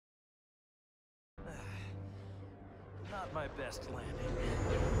Not my best landing.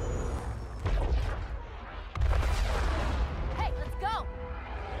 Hey, let's go!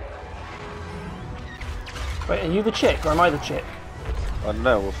 Wait, are you the chick or am I the chick? I don't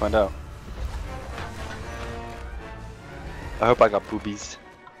know, we'll find out. I hope I got boobies.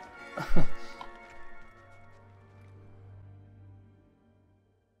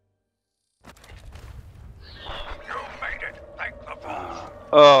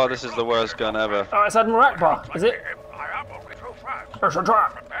 Oh, this is the worst gun ever. Oh, it's Admiral Akbar, is it? There's a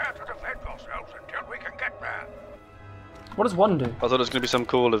trap! What does one do? I thought it was going to be some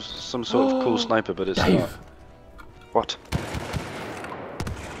sort of cool sniper, but it's Dave. not. What?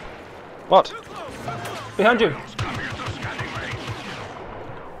 What? Behind you!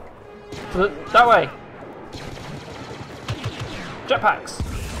 That way! Jetpacks!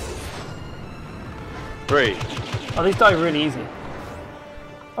 3. Oh, these die really easy.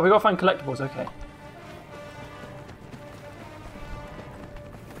 Oh, we gotta find collectibles, okay.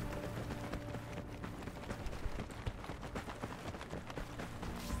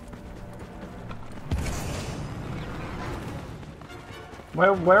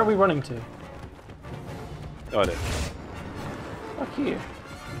 Where are we running to? Oh, I did. Fuck you.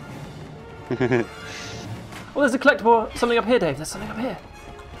 Oh, there's a collectible, something up here, Dave. There's something up here.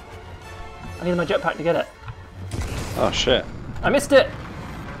 I need my jetpack to get it. Oh shit. I missed it!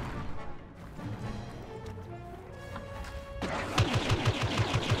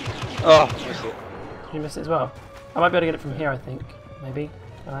 Oh, missed it. You missed it as well. I might be able to get it from here, I think. Maybe.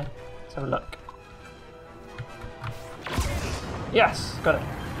 Can I? Let's have a look. Yes! Got it.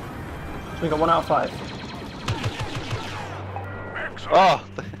 So we got 1 out of 5. Oh!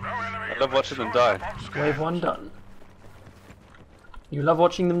 I love watching them die. Wave 1 done. You love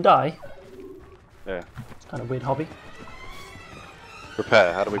watching them die? Yeah. It's kind of a weird hobby.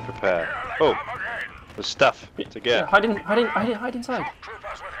 Prepare. How do we prepare? Oh! There's stuff to get. Yeah, hide inside.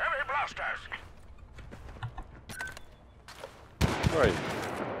 Where are you?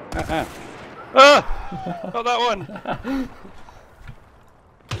 Ah! Not that one!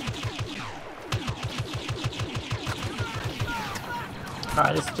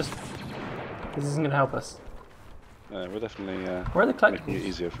 Alright, this isn't gonna help us. No, we're definitely Where are the making it collectibles?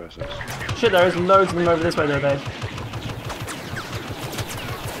 easier for ourselves. Shit, there is loads of them over this way though, Dave.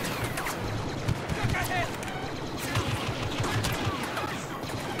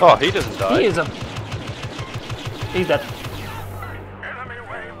 Oh, he doesn't die. He is a... He's dead.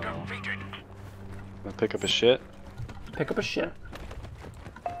 I'll pick up his shit. Pick up a shit.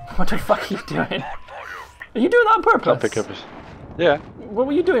 What the fuck are you doing? Are you doing that on purpose? I'll pick up his... Yeah. What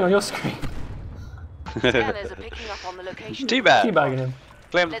were you doing on your screen? Scanners are picking up on the location. Teabag! Teabagging him.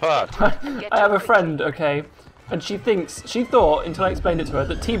 Claim the part. I have a friend, okay, and she thought, until I explained it to her,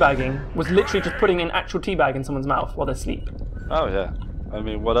 that teabagging was literally just putting an actual teabag in someone's mouth while they're asleep. Oh yeah. I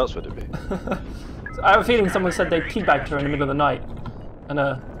mean, what else would it be? So I have a feeling someone said they teabagged her in the middle of the night, and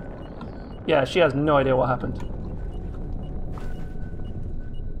yeah, she has no idea what happened.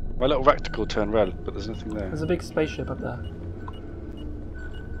 My little rectangle turned red, but there's nothing there. There's a big spaceship up there.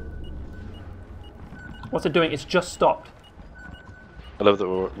 What's it doing? It's just stopped. I love that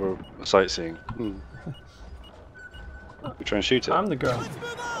we're sightseeing. Hmm. We try and shoot it. I'm the girl.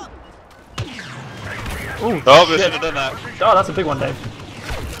 Ooh, Oh, we shit. should have done that. Oh, that's a big one, Dave.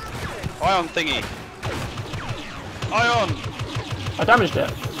 Ion thingy. Ion. I damaged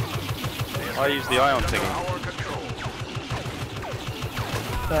it. I use the ion thingy.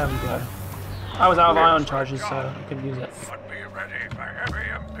 There we go. I was out of ion charges, so I couldn't use it. Be ready for heavy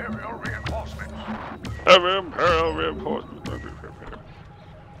Imperial reinforcements. Heavy Imperial reinforcements.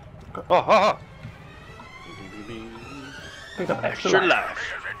 Oh, ha ha. Picked up extra Extra life. life.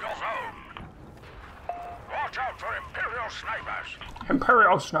 Watch out for Imperial snipers.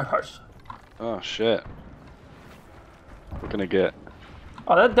 Imperial snipers. Oh shit. We're gonna get.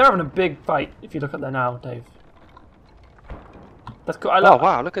 Oh, they're having a big fight. If you look up there now, Dave. That's cool. I love. Oh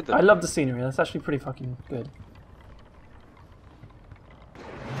wow, look at that. I love the scenery. That's actually pretty fucking good.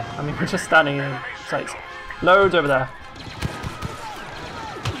 I mean, we're just standing in sights. Loads over there.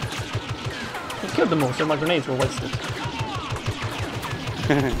 I killed them all, so my grenades were wasted.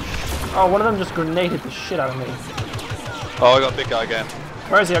 Oh, one of them just grenaded the shit out of me. Oh, I got a big guy again.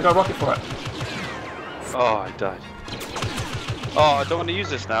 Where is he? I got a rocket for it. Oh, I died. Oh, I don't want to use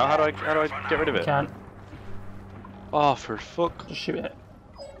this now. How do I get rid of it? Can't. Oh, for fuck Just shoot it.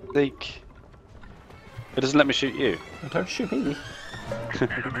 sake. It doesn't let me shoot you. Don't shoot me.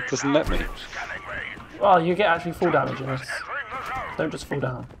 It doesn't let me. Well, you get actually full damage in this. Don't just fall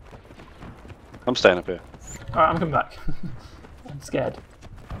down. I'm staying up here. Alright, I'm coming back. I'm scared.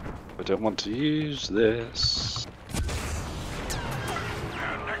 I don't want to use this.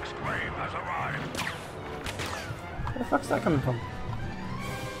 the fuck's that coming from?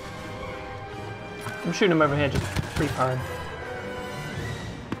 I'm shooting him over here, just free firing.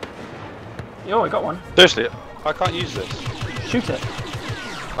 Yo, I got one. Seriously, I can't use this. Shoot it.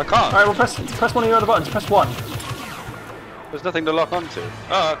 I can't. Alright, well press one of your other buttons. Press 1. There's nothing to lock onto.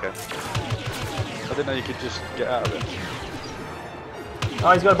 Oh, okay. I didn't know you could just get out of it.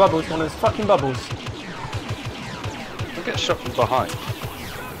 Oh, he's got a bubbles. One of those fucking bubbles. I'll get shot from behind.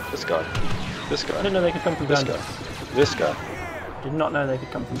 This guy. This I guy. didn't know they could come from This behind guy. us. This guy. Did not know they could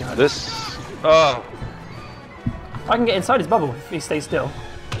come from behind us. This. Oh. I can get inside his bubble if he stays still.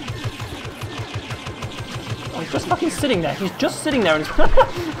 Oh, he's just fucking sitting there. He's just sitting there and he's...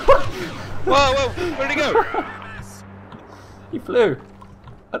 Whoa, whoa, where'd he go? He flew.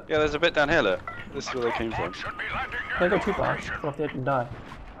 Yeah, there's a bit down here, look. This is where they came from. Should be landing Don't near go too the far. location. Fall off the edge and die.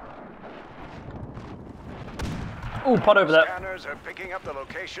 Oh, pod over there. Scanners are picking up the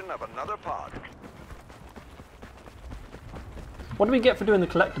location of another pod. What do we get for doing the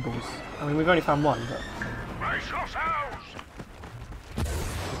collectibles? I mean, we've only found one, but... Brace yourselves!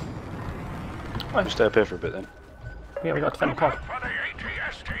 I'll stay up here for a bit then. Yeah, we got to defend the pod. For the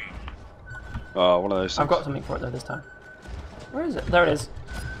ATST. Oh, one of those things. I've got something for it though this time. Where is it? There it is.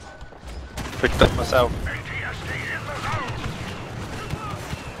 Picked up myself. ATST in the zone.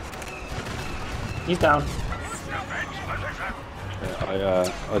 He's down. Defense position.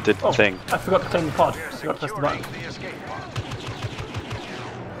 Yeah, I did the Oh, thing. I forgot to claim the pod. I forgot to press the button. The escape pod.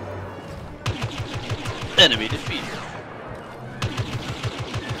 Enemy defeated.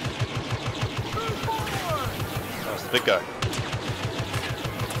 That's the big guy.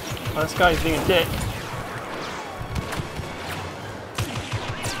 Oh, this guy's being a dick.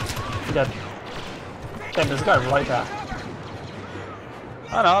 He's dead. Damn, there's a guy right there.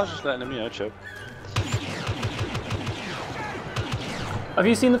 I know, I was just letting him, choke. Have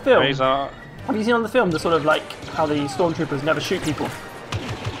you seen the film? He's Have you seen on the film the sort of like how the stormtroopers never shoot people?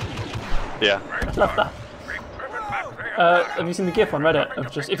 yeah. I love that. We've driven back there. Have you seen the GIF on Reddit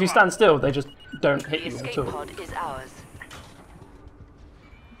of just if you stand still, they just don't hit The you at escape all? pod is ours.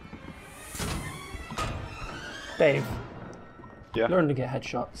 Dave, Yeah. learn to get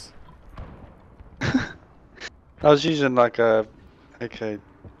headshots. I was using like a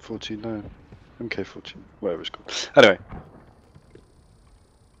AK-14, no, MK-14, whatever it's called. Anyway.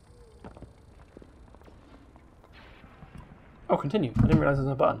 Oh, continue. I didn't realise there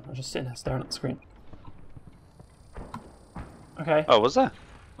was a button. I was just sitting there staring at the screen. Okay. Oh, was there?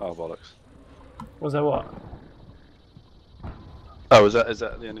 Oh, bollocks. Was there what? Oh, is that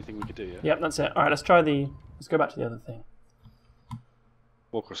the only thing we could do, yeah? Yep, that's it. Alright, let's try the... Let's go back to the other thing.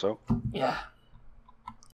 Walk or so. Yeah.